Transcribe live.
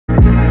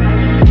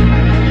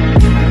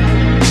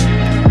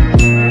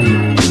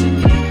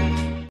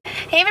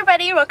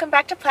everybody, welcome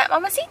back to Plant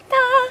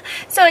Mamacita.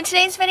 So in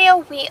today's video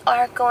we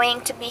are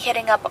going to be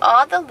hitting up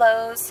all the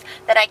Lowe's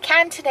that I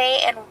can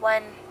today in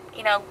one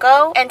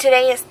go. And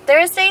today is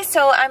Thursday,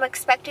 so I'm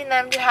expecting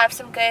them to have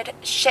some good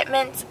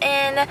shipments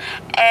in,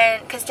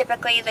 and because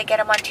typically they get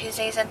them on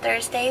Tuesdays and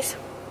Thursdays.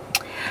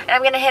 And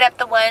I'm gonna hit up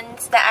the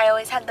ones that I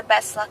always had the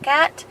best luck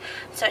at,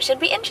 so it should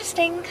be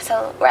interesting.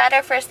 So we're at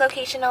our first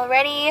location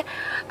already.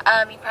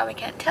 You probably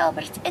can't tell,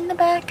 but it's in the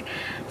back,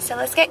 so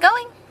let's get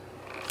going.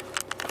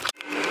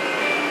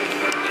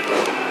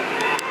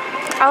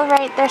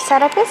 Alright, their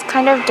setup is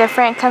kind of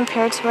different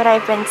compared to what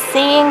I've been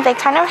seeing. They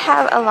kind of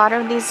have a lot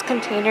of these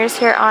containers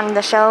here on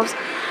the shelves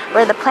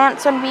where the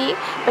plants would be,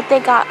 but they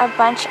got a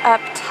bunch up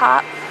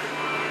top.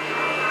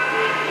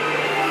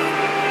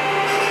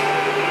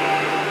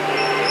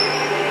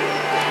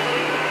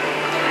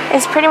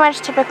 It's pretty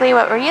much typically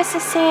what we're used to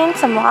seeing.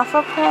 Some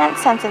waffle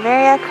plants,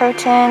 Sansevieria,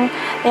 croton.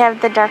 They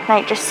have the Dark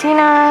Knight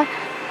Dracaena,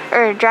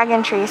 or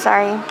Dragon Tree,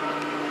 sorry.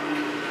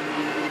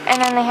 And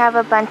then they have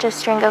a bunch of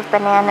string of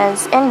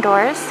bananas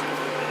indoors.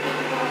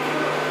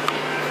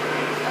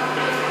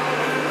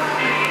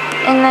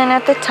 And then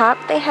at the top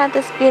they have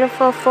this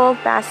beautiful full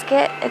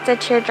basket. It's a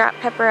teardrop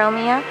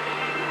peperomia,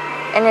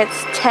 and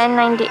it's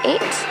 $10.98.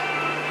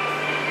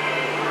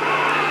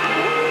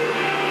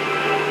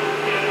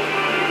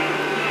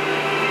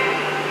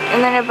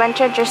 And then a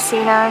bunch of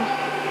Dracaena.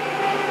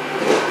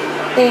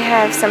 They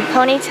have some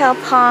ponytail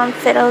palm,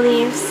 fiddle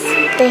leaves.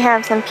 They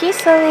have some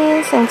peace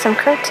lilies and some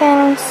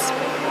crotons.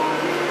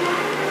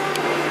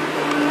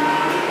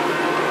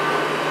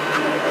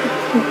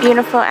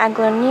 Beautiful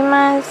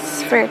aglaonemas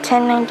for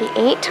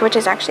 $10.98, which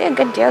is actually a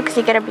good deal because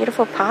you get a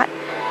beautiful pot.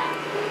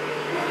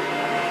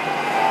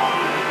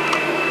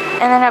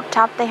 And then up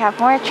top they have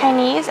more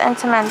Chinese and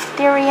some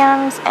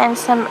anthuriums and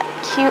some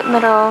cute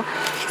little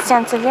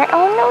Sansevieria.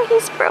 Oh no,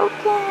 he's broken.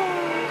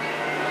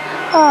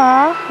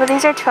 Aww, but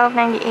these are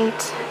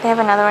 $12.98. They have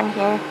another one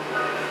here.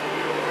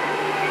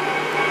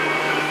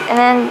 And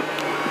then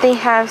they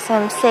have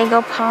some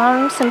sago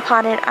palms, some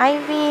potted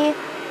ivy,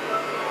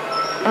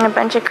 and a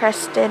bunch of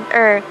crested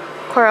or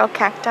coral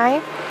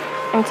cacti,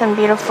 and some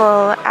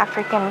beautiful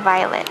African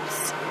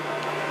violets.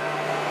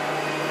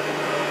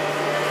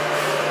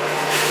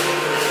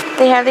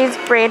 They have these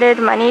braided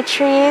money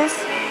trees,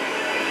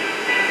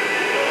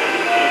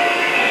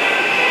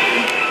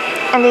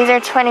 and these are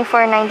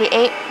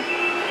 $24.98.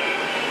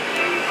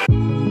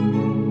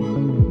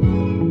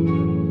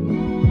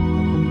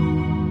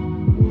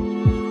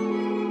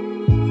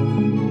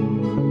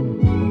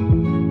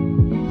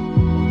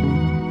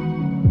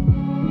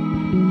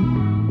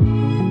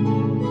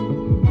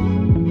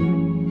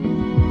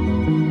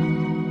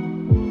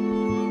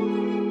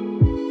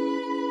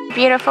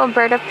 Beautiful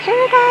bird of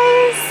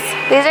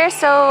paradise. These are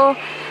so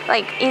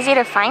easy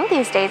to find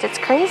these days. It's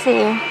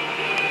crazy.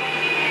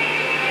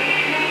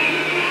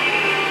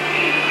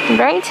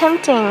 Very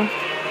tempting.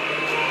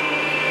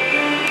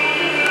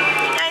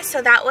 Okay guys,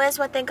 so that was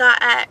what they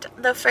got at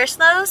the first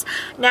Lowe's.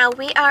 Now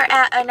we are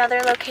at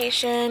another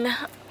location.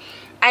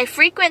 I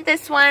frequent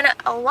this one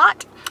a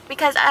lot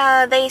because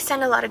they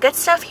send a lot of good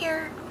stuff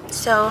here.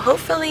 So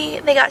hopefully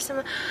they got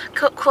some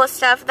cool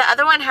stuff. The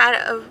other one had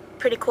a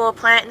pretty cool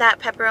plant, that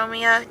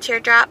peperomia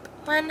teardrop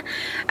one.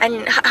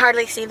 I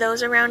hardly see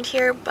those around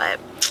here, but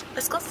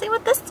let's go see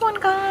what this one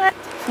got.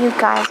 You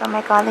guys, oh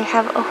my god, they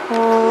have a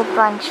whole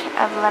bunch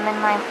of lemon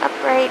lime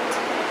upright,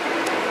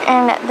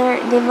 and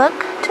they look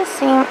to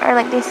seem,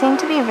 or they seem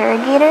to be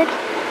variegated,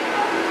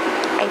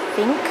 I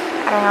think.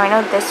 I don't know, I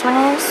know this one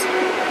is.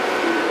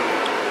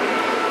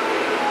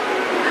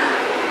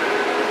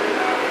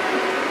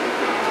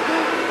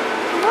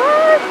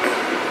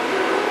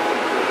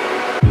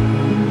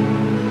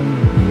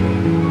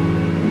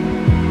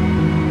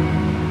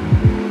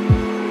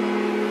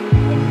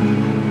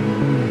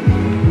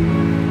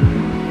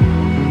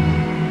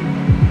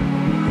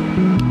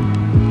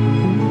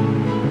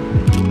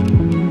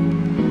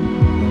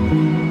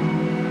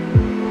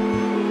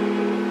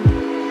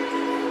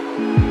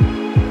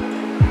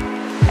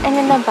 And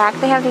in the back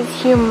they have these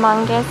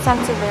humongous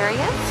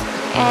Sansevierias,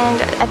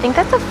 and I think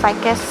that's a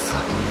ficus.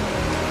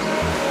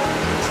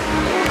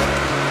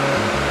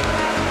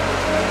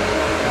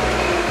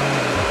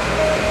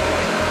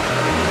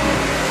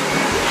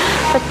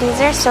 But these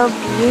are so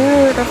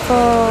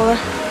beautiful.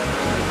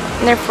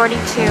 And they're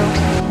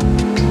 $42.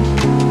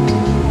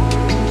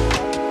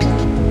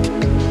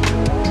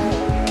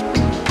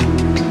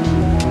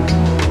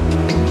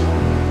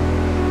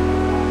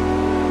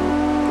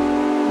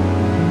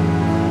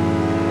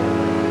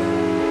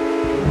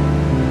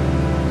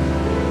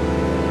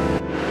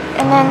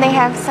 And then they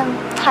have some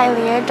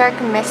Hylia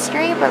Dark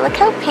Mystery, but look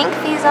how pink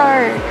these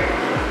are.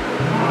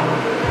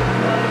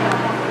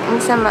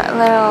 And some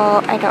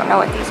little, I don't know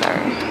what these are.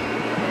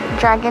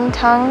 Dragon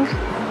tongue.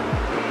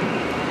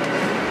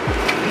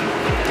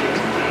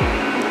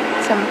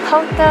 Some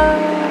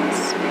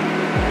pothos.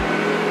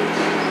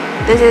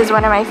 This is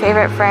one of my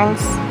favorite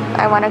ferns.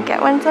 I want to get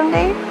one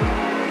someday.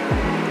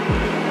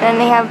 Then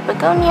they have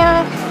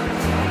begonia.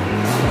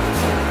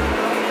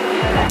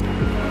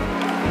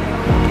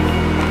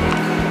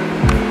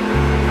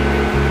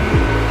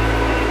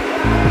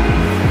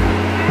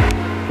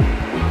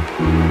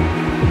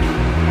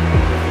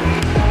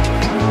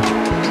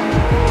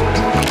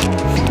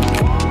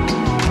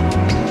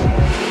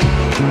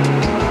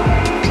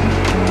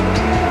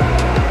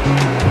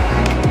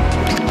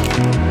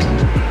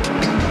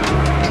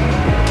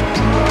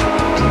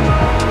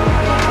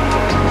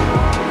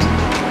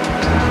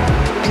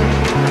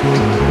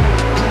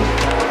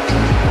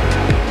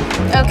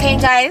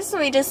 Guys,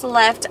 we just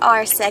left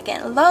our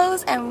second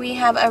Lowe's and we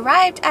have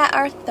arrived at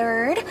our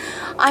third.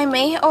 I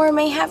may or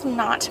may have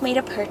not made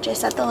a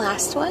purchase at the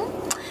last one,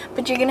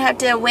 but you're gonna have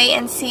to wait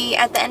and see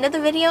at the end of the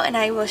video, and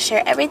I will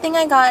share everything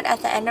I got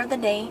at the end of the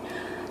day.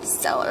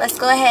 So let's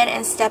go ahead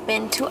and step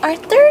into our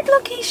third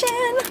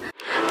location.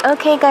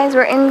 Okay guys,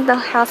 we're in the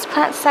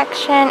houseplant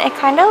section. It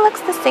kind of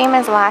looks the same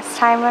as last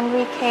time when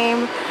we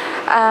came.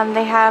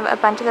 They have a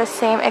bunch of the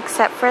same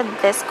except for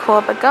this cool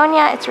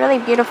begonia. It's really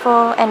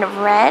beautiful and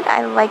red.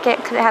 I like it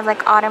because it has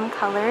like autumn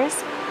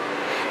colors.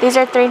 These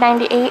are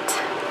 $3.98.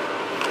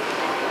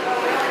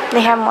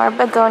 They have more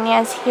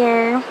begonias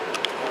here.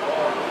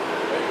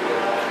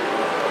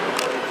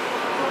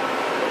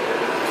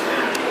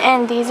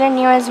 And these are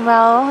new as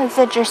well. It's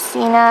a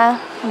Dracaena,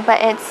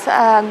 but it's,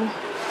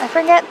 I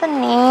forget the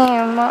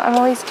name. I'm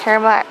always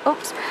terrible at,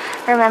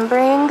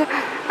 remembering.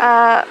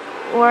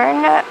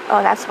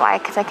 Oh, that's why,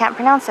 because I can't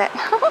pronounce it.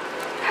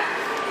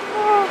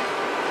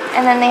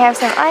 And then they have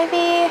some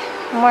ivy,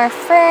 more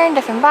fern,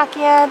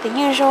 Dieffenbachia, the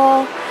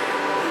usual.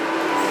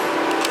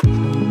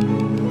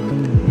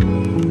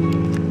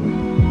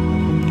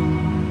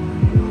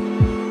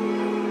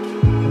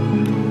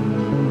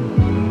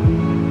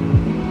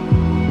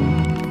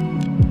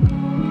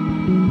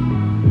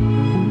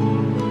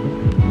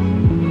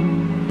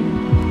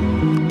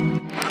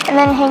 And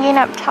then hanging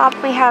up top,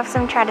 we have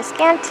some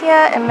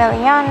Tradescantia,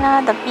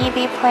 Emiliana, the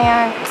BB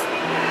plant.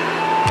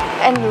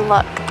 And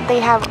look,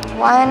 they have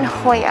one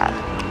Hoya,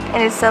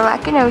 and it's the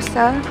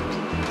Lacanosa.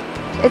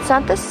 It's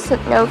not the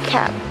snow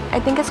cap.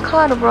 I think it's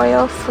called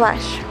Royal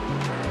Flush,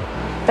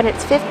 but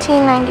it's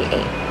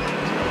 $15.98.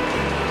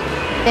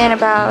 In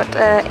about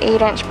an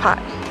 8-inch pot.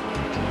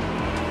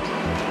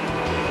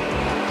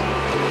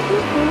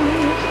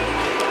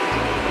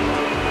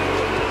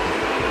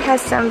 It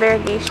has some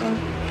variegation.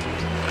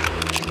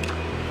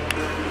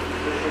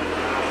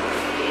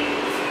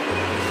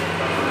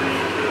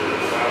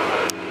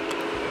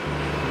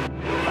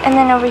 And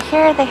then over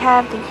here they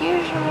have the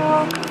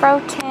usual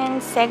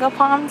Croton sago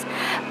palms,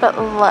 but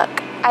look,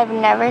 I've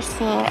never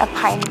seen a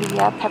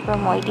Pinevia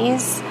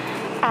peperomoides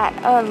at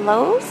a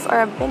Lowe's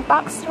or a big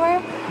box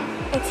store.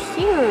 It's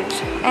huge,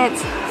 and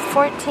it's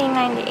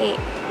 $14.98.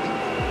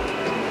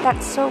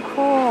 That's so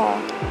cool.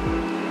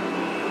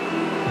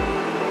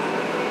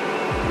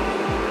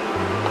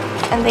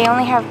 And they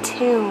only have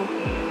 2.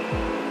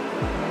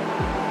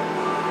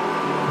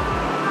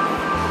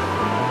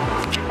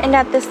 And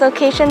at this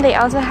location, they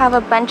also have a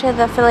bunch of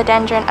the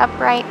philodendron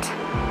upright.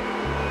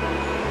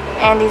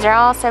 And these are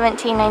all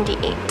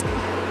 $17.98.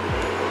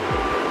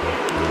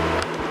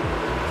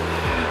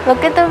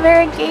 Look at the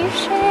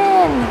variegation.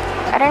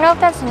 I don't know if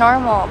that's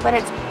normal, but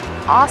it's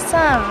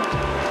awesome.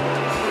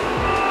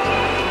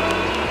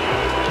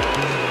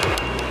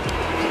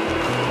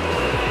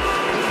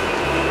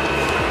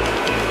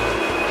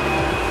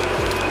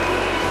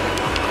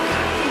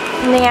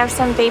 And they have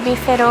some baby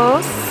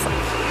fiddles,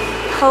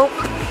 Hope,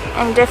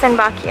 and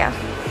Dieffenbachia.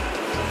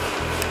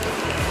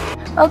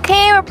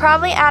 Okay, we're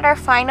probably at our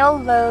final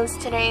Lowe's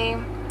today,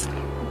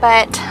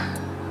 but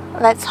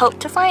let's hope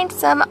to find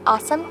some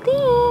awesome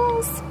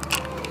things.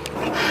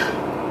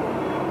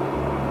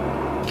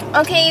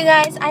 Okay, you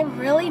guys, I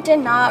really did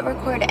not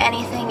record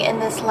anything in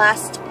this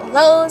last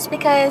Lowe's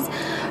because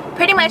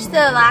pretty much the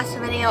last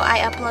video I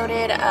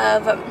uploaded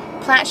of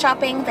plant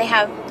shopping, they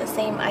have the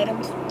same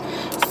items.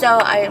 So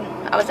I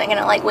wasn't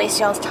gonna like waste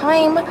y'all's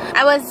time.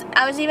 I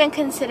was even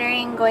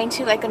considering going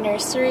to like a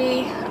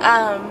nursery,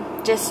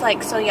 just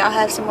like so y'all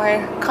have some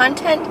more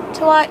content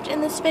to watch in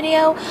this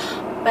video.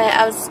 But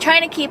I was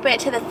trying to keep it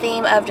to the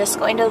theme of just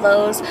going to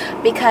Lowe's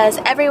because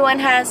everyone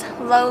has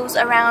Lowe's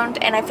around,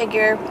 and I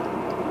figure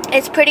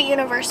it's pretty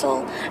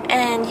universal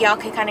and y'all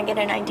can kind of get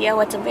an idea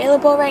what's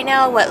available right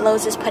now, what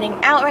Lowe's is putting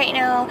out right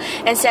now.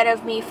 Instead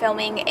of me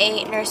filming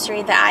a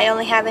nursery that I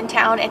only have in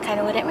town, it kind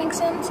of wouldn't make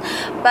sense.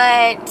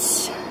 But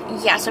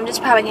yeah, so I'm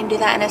just probably going to do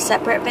that in a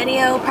separate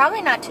video.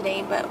 Probably not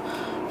today, but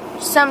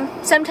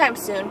sometime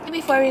soon.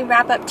 Before we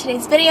wrap up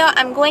today's video,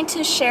 I'm going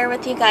to share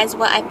with you guys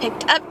what I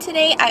picked up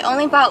today. I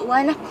only bought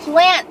one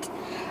plant,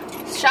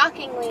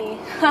 shockingly.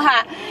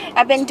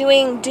 I've been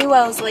doing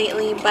duos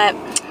lately, but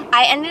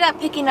I ended up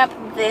picking up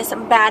this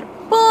bad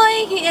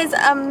boy. He is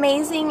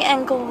amazing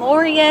and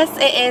glorious.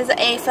 It is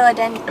a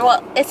philodendron.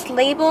 Well, it's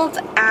labeled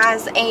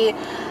as a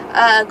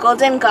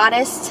golden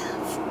goddess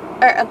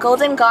or a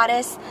golden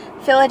goddess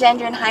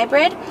philodendron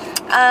hybrid.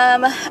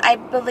 I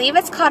believe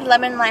it's called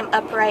lemon lime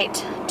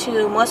upright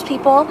to most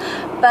people,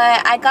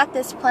 but I got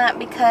this plant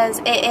because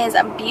it is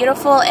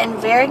beautiful and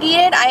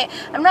variegated.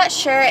 I'm not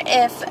sure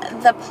if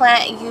the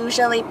plant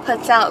usually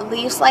puts out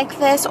leaves like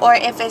this or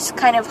if it's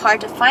kind of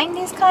hard to find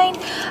these kind.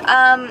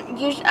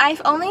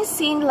 I've only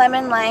seen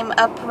lemon lime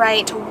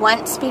upright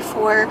once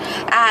before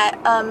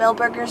at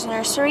Milberger's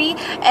nursery,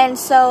 and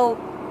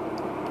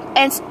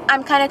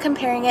I'm kind of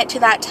comparing it to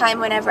that time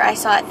whenever I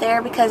saw it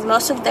there, because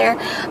most of their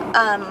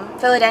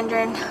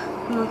philodendron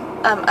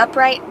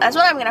upright. That's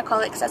what I'm gonna call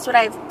it, because that's what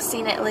I've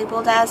seen it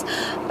labeled as.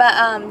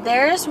 But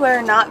theirs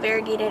were not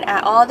variegated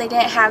at all. They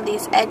didn't have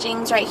these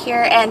edgings right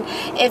here, and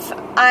if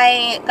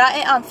I got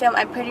it on film,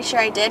 I'm pretty sure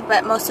I did,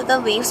 but most of the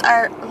leaves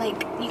are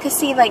like, you can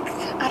see like,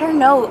 I don't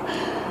know,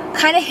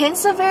 kind of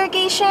hints of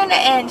variegation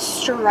and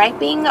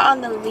striping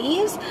on the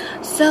leaves.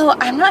 So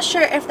I'm not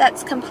sure if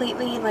that's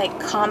completely like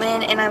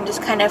common and I'm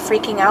just kind of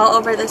freaking out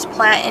over this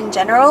plant in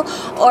general,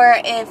 or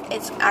if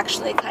it's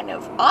actually kind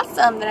of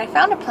awesome that I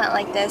found a plant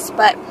like this.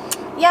 But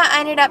yeah,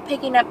 I ended up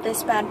picking up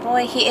this bad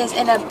boy. He is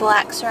in a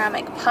black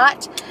ceramic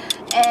pot,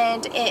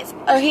 and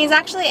he's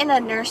actually in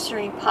a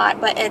nursery pot,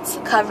 but it's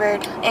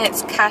covered in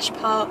its cash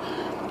pot.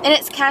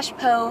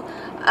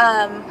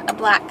 A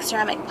black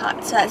ceramic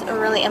pot, so that's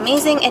really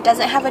amazing. It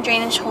doesn't have a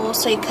drainage hole,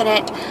 so you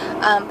couldn't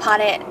pot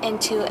it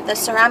into the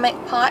ceramic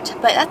pot,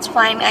 but that's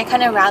fine. I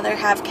kind of rather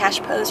have cash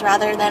pose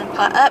rather than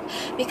pot up,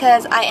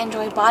 because I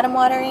enjoy bottom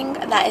watering.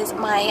 That is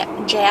my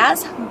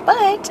jazz.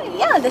 But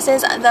yeah, this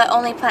is the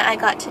only plant I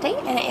got today,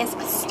 and it is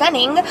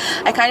stunning.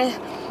 I kind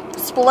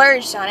of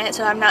splurged on it,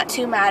 so I'm not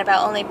too mad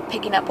about only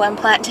picking up one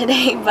plant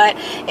today, but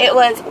it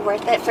was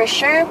worth it for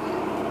sure.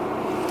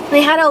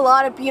 They had a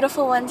lot of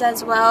beautiful ones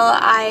as well.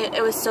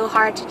 It was so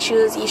hard to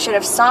choose. You should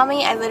have saw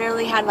me. I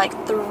literally had like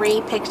 3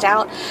 picked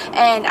out,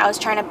 and I was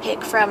trying to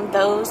pick from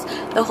those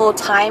the whole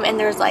time, and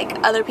there's like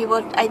other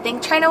people, I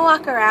think, trying to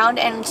walk around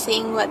and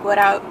seeing like what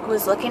I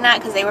was looking at,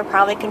 because they were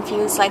probably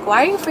confused, like,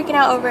 why are you freaking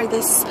out over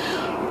this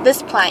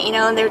plant, you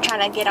know, and they were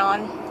trying to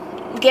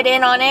get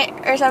in on it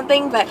or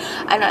something, but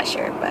I'm not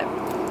sure. But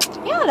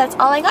yeah, that's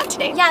all I got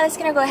today. Yeah, that's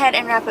gonna go ahead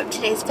and wrap up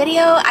today's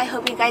video. I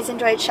hope you guys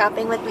enjoyed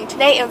shopping with me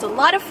today. It was a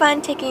lot of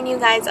fun taking you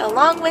guys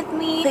along with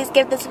me. Please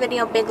give this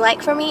video a big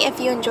like for me if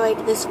you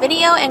enjoyed this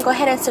video, and go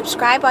ahead and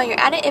subscribe while you're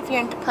at it if you're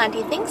into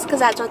planty things,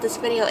 because that's what this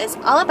video is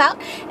all about.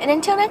 And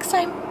until next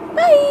time,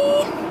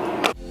 bye!